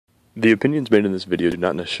The opinions made in this video do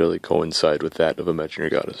not necessarily coincide with that of Imaginary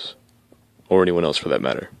Goddess, or anyone else for that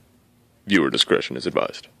matter. Viewer discretion is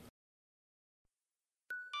advised.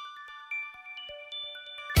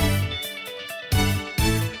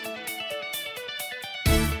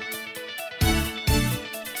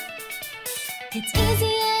 It's easy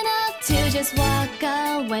enough to just walk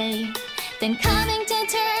away, then coming to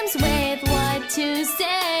terms with what to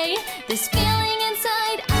say. This feeling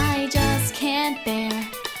inside I just can't bear,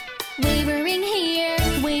 wavering here,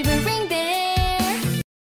 wavering there.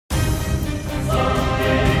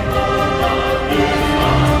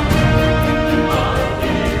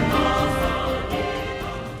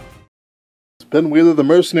 It's Ben Wheeler, the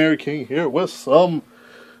Mercenary King, here with some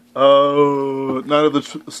Night of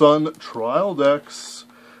the Sun trial decks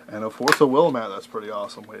and a Force of Will mat. That's pretty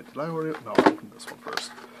awesome. Wait, did I already? No, I'll open this one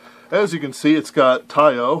first. As you can see, it's got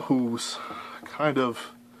Tayo, who's kind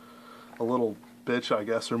of a little bitch, I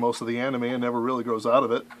guess, for most of the anime and never really grows out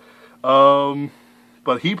of it.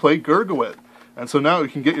 But he played Gurgawit, and so now you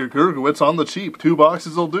can get your Gurgawits on the cheap. 2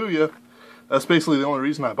 boxes will do you. That's basically the only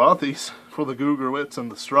reason I bought these, for the Gurgawits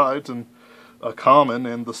and the Strides and a common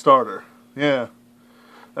and the starter. Yeah.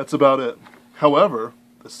 That's about it. However,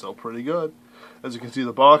 it's still pretty good. As you can see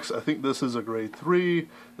the box, I think this is a grade 3.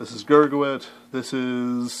 This is Gurgawit. This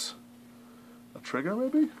is a trigger,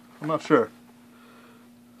 maybe? I'm not sure.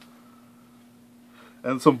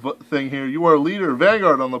 And some thing here. You are a leader,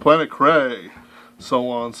 Vanguard on the planet Cray. So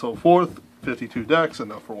on and so forth. 52 decks,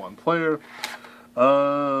 enough for 1 player.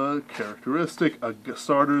 Characteristic, a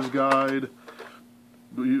starter's guide.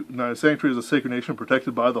 United Sanctuary is a sacred nation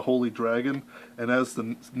protected by the Holy Dragon, and as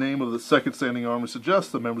the name of the second standing army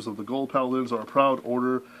suggests, the members of the Gold Paladins are a proud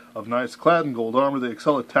order of knights clad in gold armor. They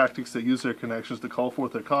excel at tactics. They use their connections to call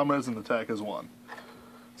forth their comrades and attack as one.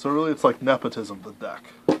 So really it's like nepotism, the deck.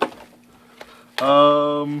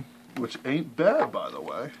 Which ain't bad, by the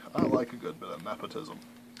way. I like a good bit of nepotism.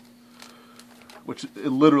 Which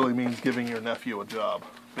it literally means giving your nephew a job,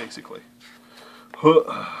 basically.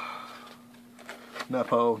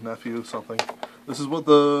 Nepo, nephew, something. This is what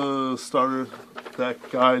the starter deck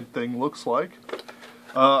guide thing looks like.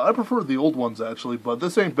 I prefer the old ones, actually, but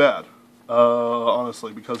this ain't bad,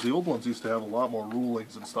 honestly, because the old ones used to have a lot more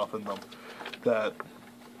rulings and stuff in them that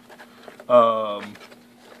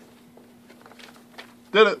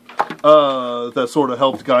that sort of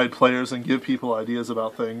helped guide players and give people ideas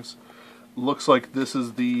about things. Looks like this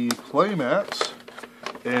is the playmat,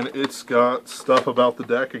 and it's got stuff about the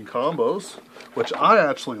deck and combos, which I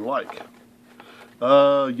actually like.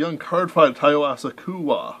 Young Cardfight Tayo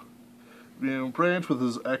Asakuwa. Branch with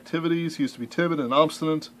his activities, he used to be timid and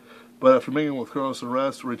obstinate, but after mingling with Kronos and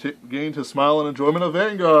Rest, regained his smile and enjoyment of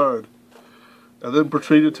Vanguard, and then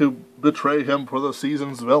proceeded to betray him for the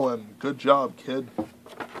season's villain. Good job, kid.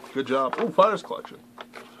 Good job. Oh, Fires Collection.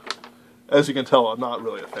 As you can tell, I'm not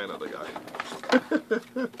really a fan of the guy.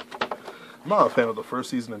 I'm not a fan of the first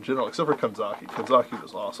season in general, except for Kanzaki. Kanzaki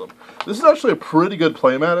was awesome. This is actually a pretty good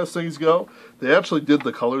playmat as things go. They actually did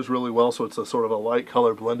the colors really well, so it's a sort of a light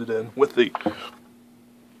color blended in with the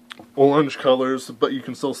orange colors, but you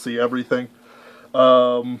can still see everything.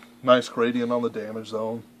 Nice gradient on the damage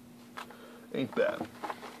zone. Ain't bad.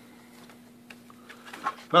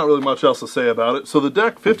 Not really much else to say about it. So the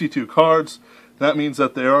deck, 52 cards. That means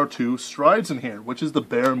that there are 2 Strides in here, which is the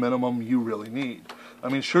bare minimum you really need. I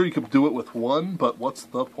mean, sure, you could do it with 1, but what's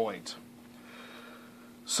the point?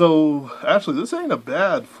 So, actually, this ain't a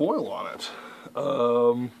bad foil on it.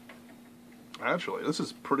 Actually, this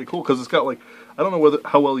is pretty cool, because it's got, like, I don't know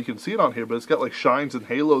how well you can see it on here, but it's got, like, shines and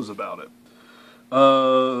halos about it.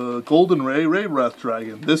 Golden Ray Breath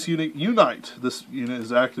Dragon. This unit, Unite. This unit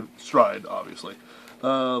is active, Stride, obviously.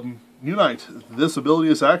 Unite. This ability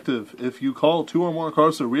is active if you call 2 or more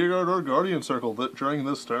cards to Rearguard or Guardian Circle during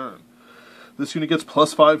this turn. This unit gets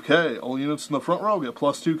plus 5k. All units in the front row get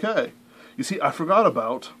plus 2k. You see, I forgot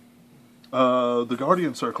about the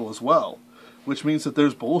Guardian Circle as well, which means that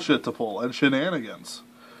there's bullshit to pull and shenanigans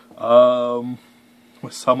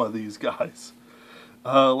with some of these guys.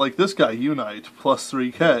 Like this guy, Unite, plus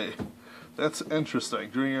 3k. That's interesting,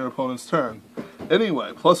 during your opponent's turn.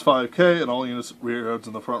 Anyway, plus 5k, and all units rearguards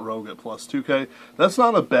in the front row get plus 2k. That's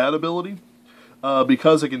not a bad ability,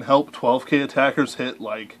 because it can help 12k attackers hit,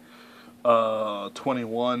 like,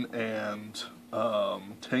 21 and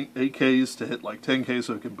 8Ks to hit like 10K,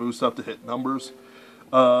 so it can boost up to hit numbers.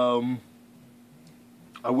 I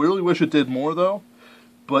really wish it did more though,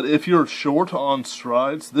 but if you're short on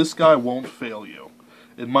Strides, this guy won't fail you.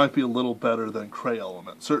 It might be a little better than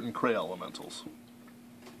certain Cray Elementals,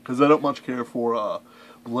 because I don't much care for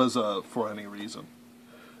Blizza for any reason.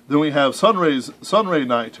 Then we have Sunray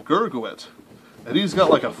Knight Gurguit, and he's got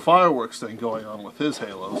like a fireworks thing going on with his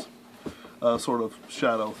halos. Sort of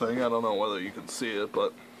shadow thing. I don't know whether you can see it,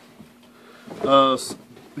 but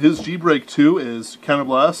his G-Break 2 is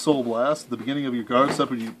Counterblast, Soul Blast. At the beginning of your guard step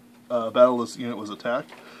when you battle this unit was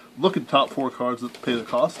attacked. Look at top 4 cards that pay the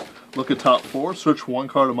cost. Look at top 4, search 1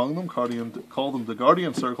 card among them, call them the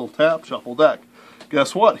Guardian Circle, tap, shuffle deck.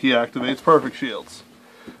 Guess what? He activates Perfect Shields.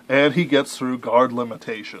 And he gets through guard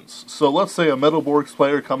limitations. So let's say a Metalborgs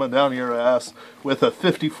player coming down your ass with a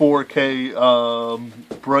 54k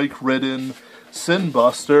break-ridden Sin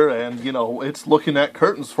Buster, and, you know, it's looking at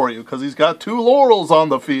curtains for you because he's got 2 Laurels on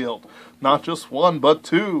the field. Not just 1, but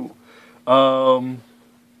 2. I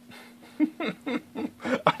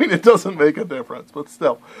mean, it doesn't make a difference, but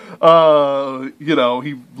still. You know,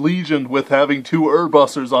 he legioned with having 2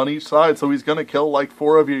 Urbusters on each side, so he's going to kill like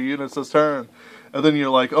 4 of your units this turn. And then you're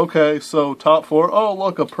like, okay, so top 4, oh,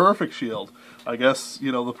 look, a Perfect Shield. I guess,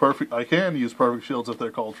 you know, I can use Perfect Shields if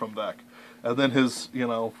they're called from deck. And then his, you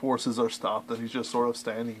know, forces are stopped, and he's just sort of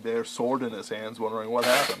standing there, sword in his hands, wondering what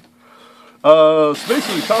happened. So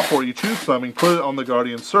basically, top 4, you choose something, put it on the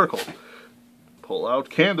Guardian Circle. Pull out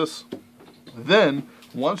Candace. Then,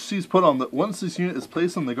 once this unit is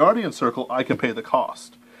placed on the Guardian Circle, I can pay the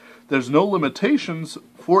cost. There's no limitations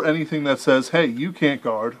for anything that says, hey, you can't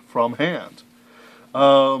guard from hand.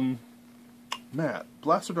 Matt,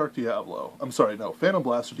 Blaster Dark Diablo. I'm sorry, no, Phantom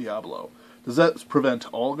Blaster Diablo. Does that prevent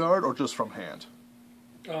all guard or just from hand?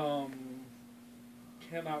 Cannot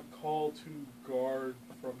call to guard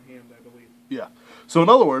from hand, I believe. Yeah. So in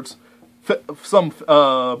other words, some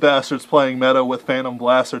bastards playing meta with Phantom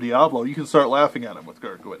Blaster Diablo, you can start laughing at him with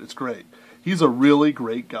Gurguit. It's great. He's a really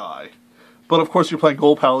great guy. But of course you're playing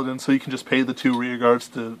Gold Paladin, so you can just pay the 2 rear guards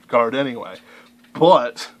to guard anyway.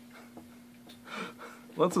 But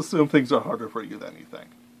let's assume things are harder for you than you think.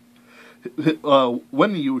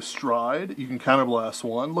 When you stride, you can counterblast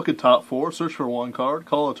 1, look at top 4, search for 1 card,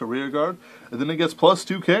 call it to rear guard, and then it gets plus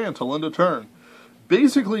 2k until end of turn.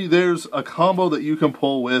 Basically, there's a combo that you can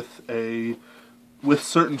pull with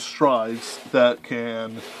certain strides that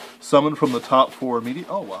can summon from the top 4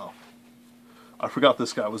 immediately. Oh wow, I forgot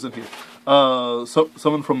this guy was in here.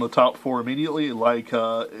 Summon from the top 4 immediately, like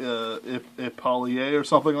Ipalier or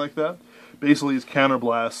something like that. Basically, it's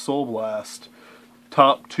counterblast, soul blast.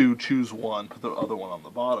 Top 2, choose 1, put the other one on the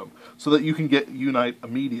bottom, so that you can get Unite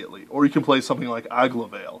immediately. Or you can play something like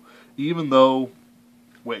Aglavale, even though,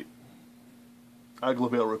 wait,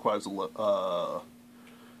 Aglavale requires a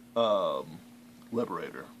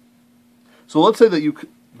Liberator. So let's say that you could,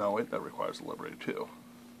 no wait, that requires a Liberator too.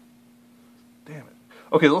 Damn it.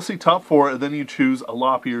 Okay, let's see top 4, and then you choose a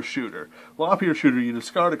Lop-Ear Shooter. Lop-Ear Shooter, you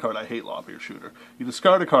discard a card. I hate Lop-Ear Shooter. You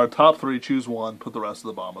discard a card, top 3, choose 1, put the rest of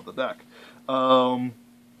the bottom of the deck. Or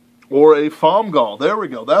a Fomgal. There we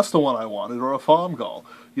go. That's the one I wanted. Or a Fomgal.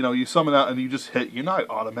 You know, you summon out and you just hit Unite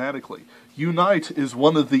automatically. Unite is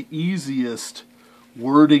one of the easiest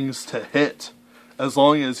wordings to hit, as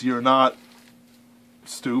long as you're not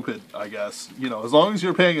stupid, I guess. You know, as long as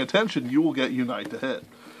you're paying attention, you will get Unite to hit,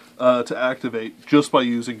 to activate just by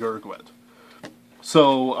using Gurguit.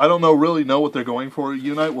 So, I don't really know what they're going for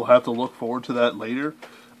Unite. We'll have to look forward to that later.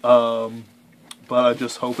 But I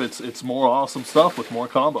just hope it's more awesome stuff with more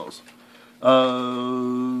combos.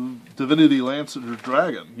 Divinity Lancer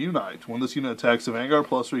Dragon, Unite. When this unit attacks the Vanguard,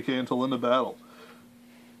 plus 3k until end of battle.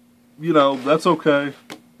 You know, that's okay.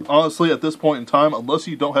 Honestly, at this point in time, unless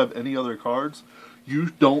you don't have any other cards, you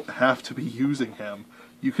don't have to be using him.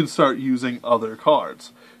 You can start using other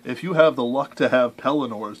cards. If you have the luck to have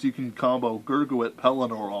Pelennors, you can combo Gurguit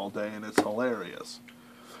Pelennor all day, and it's hilarious.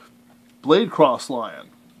 Blade Cross Lion.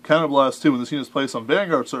 Counterblast 2, when this unit is placed on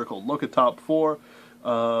Vanguard Circle, look at top 4,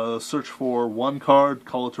 search for 1 card,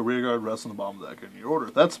 call it to rear guard, rest on the bottom of the deck in your order.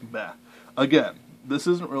 That's meh. Again, this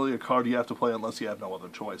isn't really a card you have to play unless you have no other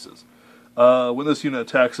choices. When this unit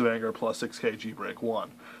attacks the Vanguard, plus 6k G-Break 1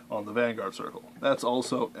 on the Vanguard Circle. That's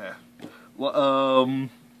also eh.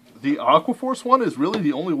 The Aquaforce one is really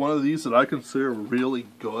the only one of these that I consider really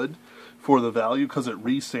good for the value, because it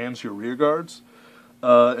restands your rear guards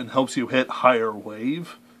and helps you hit higher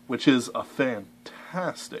wave, which is a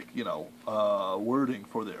fantastic, you know, wording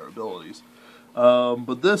for their abilities.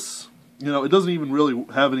 But this, you know, it doesn't even really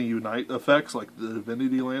have any Unite effects like the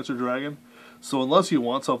Divinity Lancer Dragon. So unless you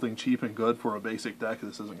want something cheap and good for a basic deck,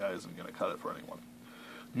 this isn't going to cut it for anyone.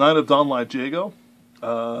 Knight of Dawnlight Jago,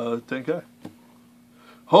 10k.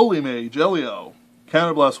 Holy Mage Elio,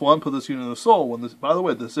 Counterblast 1, put this unit in the soul. By the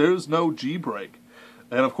way, there is no G-Break.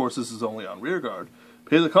 And of course, this is only on rear guard.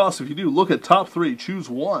 Pay the cost if you do. Look at top 3, choose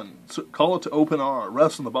 1, call it to open R,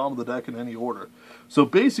 rest on the bottom of the deck in any order. So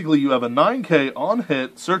basically you have a 9k on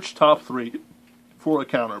hit, search top 3 for a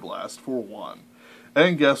counterblast for 1.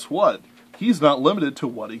 And guess what? He's not limited to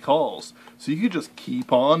what he calls. So you can just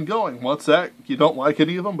keep on going. What's that? You don't like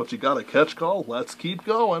any of them, but you got a catch call? Let's keep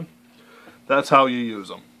going. That's how you use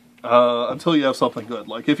them. Until you have something good.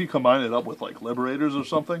 Like if you combine it up with like Liberators or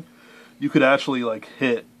something, you could actually like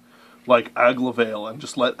hit like Aglavale and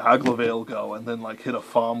just let Aglavale go and then like hit a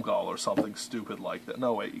Fomgal or something stupid like that.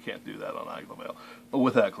 No, wait, you can't do that on Aglavale.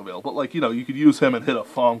 With Aglavale. But like, you know, you could use him and hit a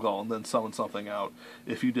Fomgal and then summon something out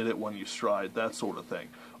if you did it when you stride, that sort of thing.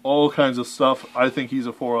 All kinds of stuff. I think he's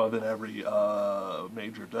a 4 of in every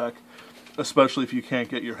major deck, especially if you can't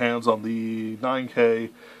get your hands on the 9k,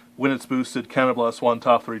 when it's boosted, Counterblast 1,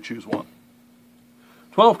 top 3, choose 1.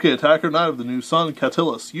 12k attacker, Knight of the New Sun,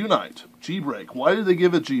 Catullus, Unite, G-Break. Why did they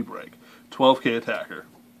give it G-Break? 12k attacker.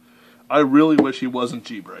 I really wish he wasn't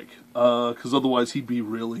G-Break, because otherwise he'd be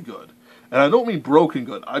really good. And I don't mean broken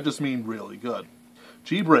good, I just mean really good.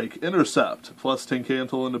 G-Break, Intercept, plus 10k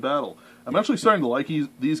until end of battle. I'm actually starting to like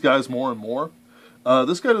these guys more and more.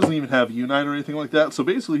 This guy doesn't even have Unite or anything like that, so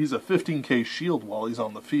basically he's a 15k shield while he's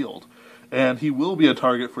on the field. And he will be a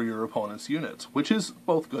target for your opponent's units, which is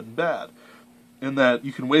both good and bad. In that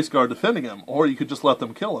you can waste guard defending him, or you could just let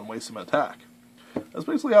them kill and waste some attack. That's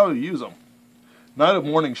basically how you use him. Knight of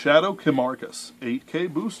Morning Shadow, Kimarcus,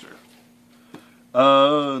 8k booster.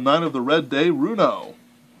 Knight of the Red Day, Runo.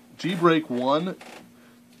 G-Break 1.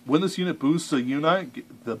 When this unit boosts a Unite,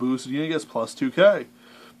 the boosted unit gets plus 2k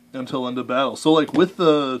until end of battle. So like with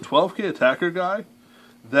the 12k attacker guy,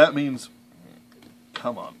 that means...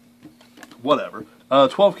 Come on. Whatever.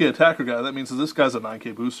 12k attacker guy, that means that this guy's a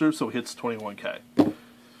 9k booster, so it hits 21k.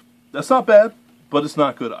 That's not bad, but it's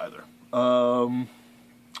not good either.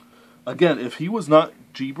 Again, if he was not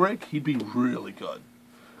G-Break, he'd be really good.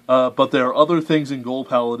 But there are other things in Gold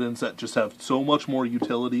Paladins that just have so much more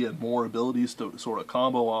utility and more abilities to sort of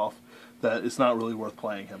combo off that it's not really worth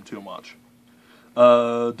playing him too much.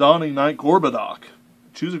 Dawning Knight, Gorbadoc.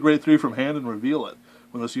 Choose a grade 3 from hand and reveal it.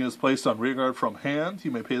 When this unit is placed on rearguard from hand,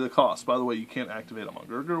 you may pay the cost. By the way, you can't activate him on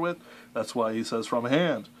Gurgurwit. That's why he says from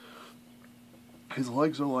hand. His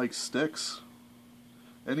legs are like sticks.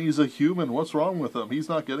 And he's a human. What's wrong with him? He's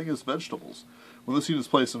not getting his vegetables. When this unit is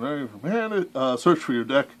placed on rearguard from hand, search for your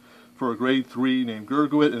deck for a grade 3 named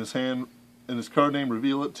Gurgurwit in his hand. In his card name,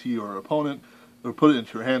 reveal it to your opponent, or put it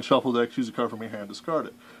into your hand, shuffle deck, choose a card from your hand, discard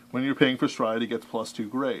it. When you're paying for stride, it gets plus 2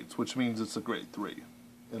 grades, which means it's a grade 3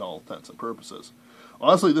 in all intents and purposes.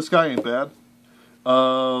 Honestly, this guy ain't bad.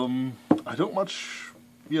 I don't much,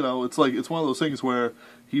 you know, it's one of those things where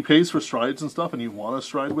he pays for strides and stuff, and you want to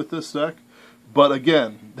stride with this deck. But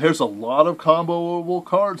again, there's a lot of comboable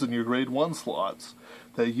cards in your grade 1 slots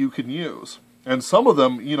that you can use. And some of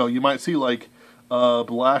them, you know, you might see like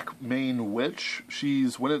Black Mane Witch.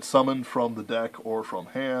 She's, when it's summoned from the deck or from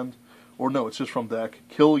hand, or no, it's just from deck,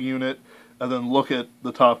 kill unit, and then look at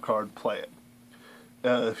the top card, play it,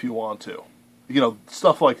 if you want to. You know,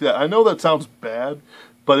 stuff like that. I know that sounds bad,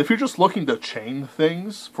 but if you're just looking to chain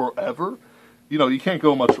things forever, you know, you can't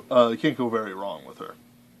go very wrong with her.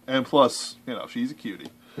 And plus, you know, she's a cutie.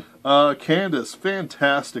 Candace,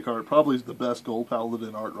 fantastic art, probably the best Gold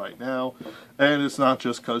Paladin art right now. And it's not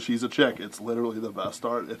just because she's a chick, it's literally the best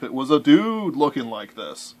art. If it was a dude looking like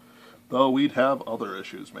this, though we'd have other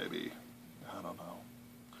issues maybe. I don't know.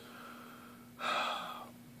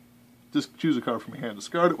 Just choose a card from your hand,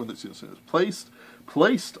 discard it when this unit is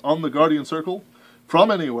placed on the Guardian Circle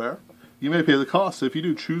from anywhere. You may pay the cost. If you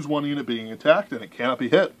do, choose one unit being attacked and it cannot be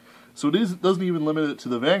hit. So it doesn't even limit it to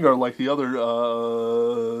the Vanguard like the other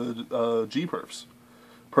G-Perfs.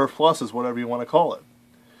 Perf Pluses, whatever you want to call it.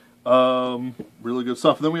 Really good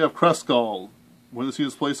stuff. And then we have Crestgull. When this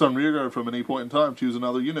unit is placed on rearguard from any point in time, choose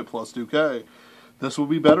another unit plus 2k. This would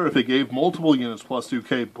be better if it gave multiple units plus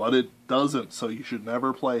 2k, but it doesn't, so you should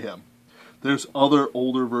never play him. There's other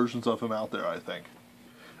older versions of him out there, I think.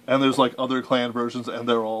 And there's like other clan versions, and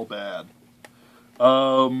they're all bad.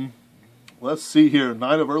 Let's see here.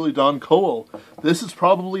 Knight of Early Dawn, Koel. This is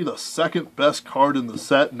probably the second best card in the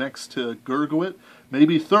set next to Gurgurwit.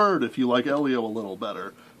 Maybe third if you like Elio a little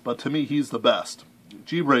better. But to me, he's the best.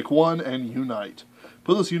 G-Break 1 and Unite.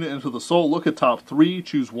 Put this unit into the soul, look at top 3,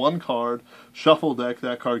 choose one card, shuffle deck,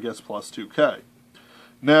 that card gets plus 2k.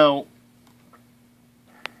 Now,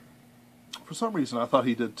 for some reason I thought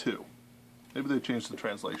he did 2. Maybe they changed the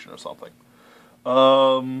translation or something.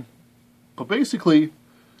 But basically,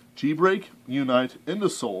 G-Break, Unite, into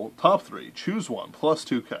Soul, top 3, choose one, plus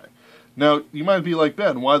 2k. Now, you might be like,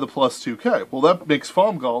 Ben, why the plus 2k? Well, that makes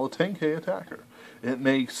Fomgal a 10k attacker. It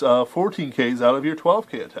makes 14ks out of your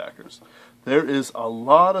 12k attackers. there is a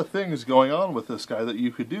lot of things going on with this guy that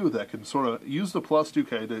you could do that can sort of use the plus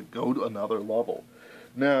 2k to go to another level.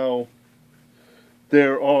 Now,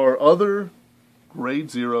 there are other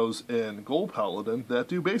grade zeros in Gold Paladin that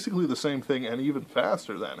do basically the same thing and even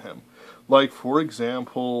faster than him. Like, for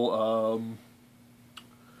example,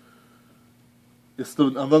 it's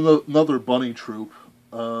another bunny troop.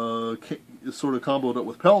 It's sort of comboed it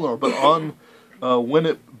with Pelennor, but on when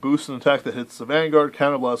it boosts an attack that hits the Vanguard,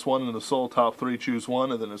 counterblast 1 and the soul top 3, choose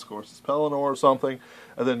 1, and then of course it's Pelennor or something,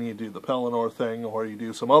 and then you do the Pelennor thing, or you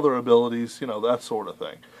do some other abilities, you know, that sort of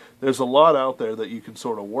thing. There's a lot out there that you can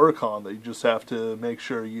sort of work on that you just have to make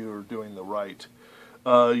sure you're doing the right,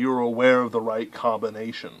 you're aware of the right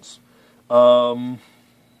combinations. Again,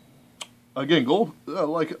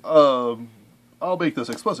 I'll make this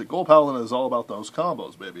explicit. Gold Paladin is all about those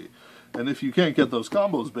combos, baby. And if you can't get those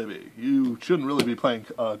combos, baby, you shouldn't really be playing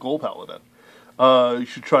Gold Paladin. You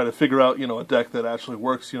should try to figure out, you know, a deck that actually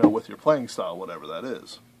works, you know, with your playing style, whatever that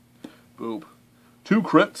is. Boop. 2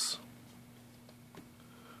 crits.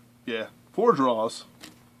 Yeah. 4 draws.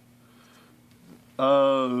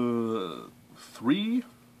 3.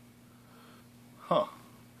 Huh.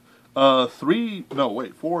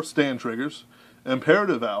 4 stand triggers.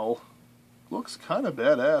 Imperative Owl. Looks kind of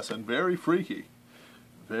badass and very freaky.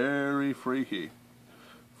 Very freaky.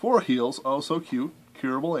 4 heals. Oh, so cute.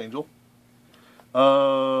 Curable Angel.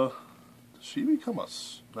 Does she become a...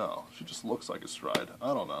 No, she just looks like a Stride.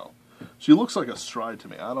 I don't know. She looks like a Stride to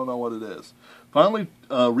me. I don't know what it is. Finally,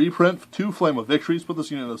 reprint 2 Flame of Victories. Put this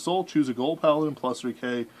unit in a soul. Choose a Gold Paladin plus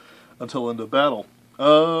 3k until end of battle.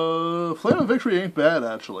 Flame of Victory ain't bad,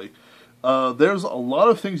 actually. There's a lot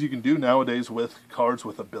of things you can do nowadays with cards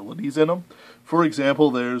with abilities in them. For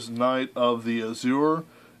example, there's Knight of the Azure,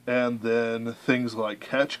 and then things like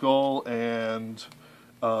Catchgall and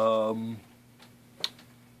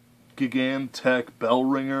Gigantech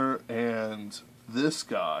Bellringer and this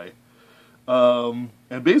guy. And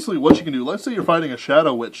basically what you can do, let's say you're fighting a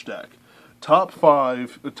Shadow Witch deck. Top 10,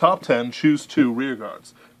 choose 2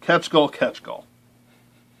 rearguards. Catchgall, Catchgall.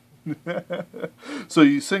 So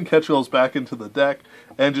you send Catchgalls back into the deck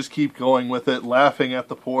and just keep going with it, laughing at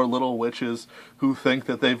the poor little witches who think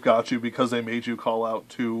that they've got you because they made you call out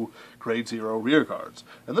 2 grade 0 rear guards.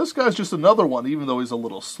 And this guy's just another one, even though he's a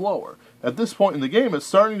little slower. At this point in the game, it's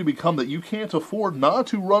starting to become that you can't afford not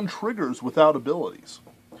to run triggers without abilities.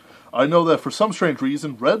 I know that for some strange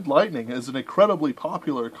reason, Red Lightning is an incredibly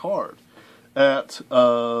popular card at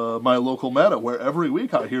my local meta, where every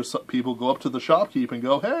week I hear some people go up to the shopkeep and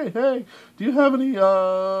go, hey, do you have any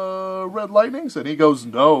Red Lightnings? And he goes,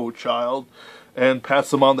 no, child, and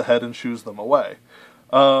pats them on the head and shoos them away.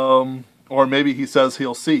 Or maybe he says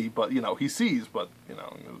he'll see, but, you know, he sees, but, you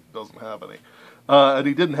know, doesn't have any. And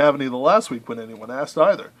he didn't have any the last week when anyone asked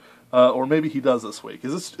either. Or maybe he does this week.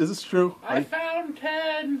 Is this true? I found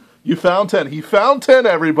 10! You found 10. He found 10,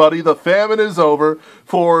 everybody. The famine is over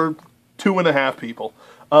for 2.5 people.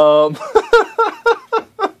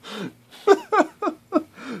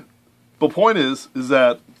 The point is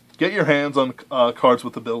that get your hands on cards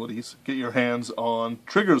with abilities, get your hands on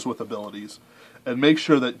triggers with abilities, and make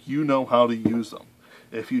sure that you know how to use them.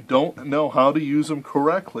 If you don't know how to use them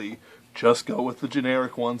correctly, just go with the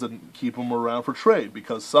generic ones and keep them around for trade,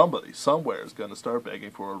 because somebody, somewhere, is going to start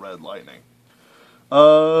begging for a Red Lightning.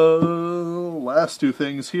 Last 2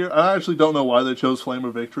 things here. I actually don't know why they chose Flame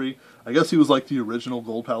of Victory. I guess he was like the original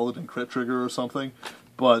Gold Paladin crit trigger or something,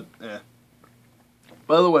 but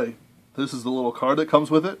By the way, this is the little card that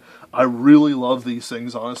comes with it. I really love these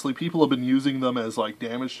things, honestly. People have been using them as like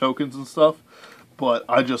damage tokens and stuff, but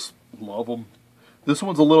I just love them. This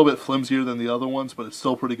one's a little bit flimsier than the other ones, but it's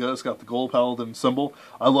still pretty good. It's got the Gold Paladin symbol.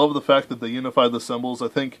 I love the fact that they unified the symbols. I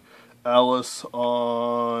think Alice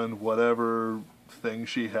on whatever thing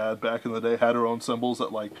she had back in the day had her own symbols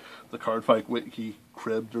that like the Cardfight wiki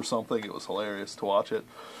cribbed or something. It was hilarious to watch it.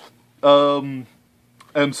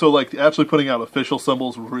 And so like actually putting out official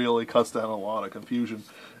symbols really cuts down a lot of confusion.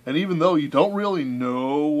 And even though you don't really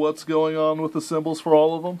know what's going on with the symbols for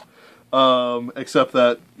all of them, except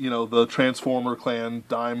that, you know, the Transformer Clan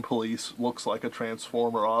Dime Police looks like a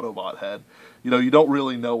Transformer Autobot head. You know, you don't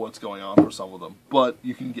really know what's going on for some of them, but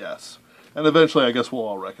you can guess. And eventually I guess we'll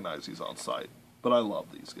all recognize he's on site. But I love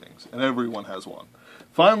these things, and everyone has one.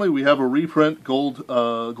 Finally, we have a reprint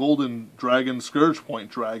Golden Dragon Scourge Point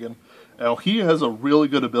Dragon. Now, he has a really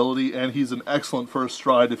good ability, and he's an excellent first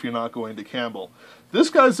stride if you're not going to Campbell.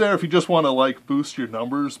 This guy's there if you just want to, like, boost your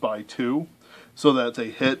numbers by 2, so that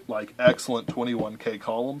they hit, like, excellent 21k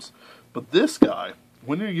columns. But this guy,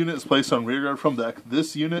 when your unit is placed on rearguard from deck,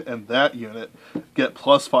 this unit and that unit get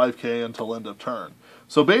plus 5k until end of turn.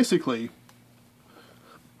 So basically,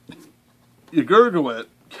 your Gurgawit,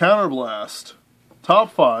 Counterblast,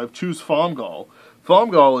 top 5, choose Famgal.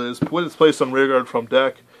 Famgal is, when it's placed on rearguard from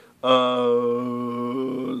deck,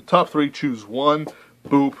 top 3, choose 1,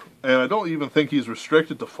 boop. And I don't even think he's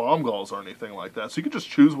restricted to Famgals or anything like that. So you can just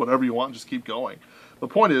choose whatever you want and just keep going. The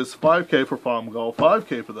point is, 5k for Famgal,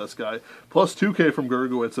 5k for this guy, plus 2k from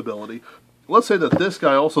Gurgawit's ability. Let's say that this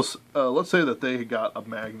guy also, let's say that they got a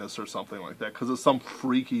Magnus or something like that, because it's some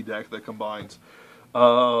freaky deck that combines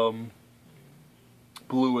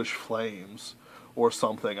bluish flames or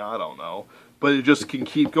something, I don't know. But it just can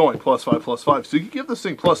keep going, plus 5, plus 5. So you can give this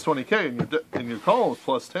thing plus 20k, and your column is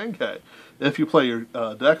plus 10k if you play your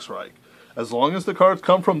decks right. As long as the cards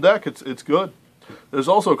come from deck, it's good. There's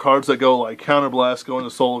also cards that go like Counterblast, go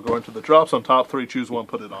into Solo, go into the drops on top 3, choose 1,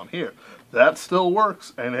 put it on here. That still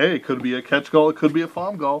works, and hey, it could be a catch call, it could be a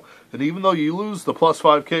Famgal, and even though you lose the plus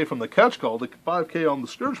 5k from the catch call, the 5k on the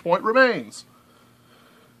Scourge Point remains.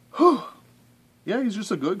 Whew. Yeah, he's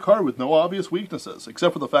just a good card with no obvious weaknesses,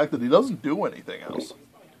 except for the fact that he doesn't do anything else.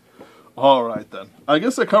 Alright then, I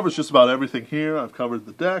guess that covers just about everything here. I've covered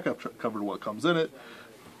the deck, I've covered what comes in it.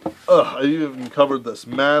 I even covered this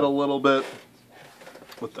mat a little bit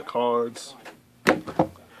with the cards.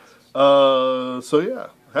 So yeah.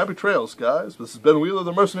 Happy trails, guys. This has been Wheeler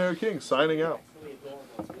the Mercenary King, signing out.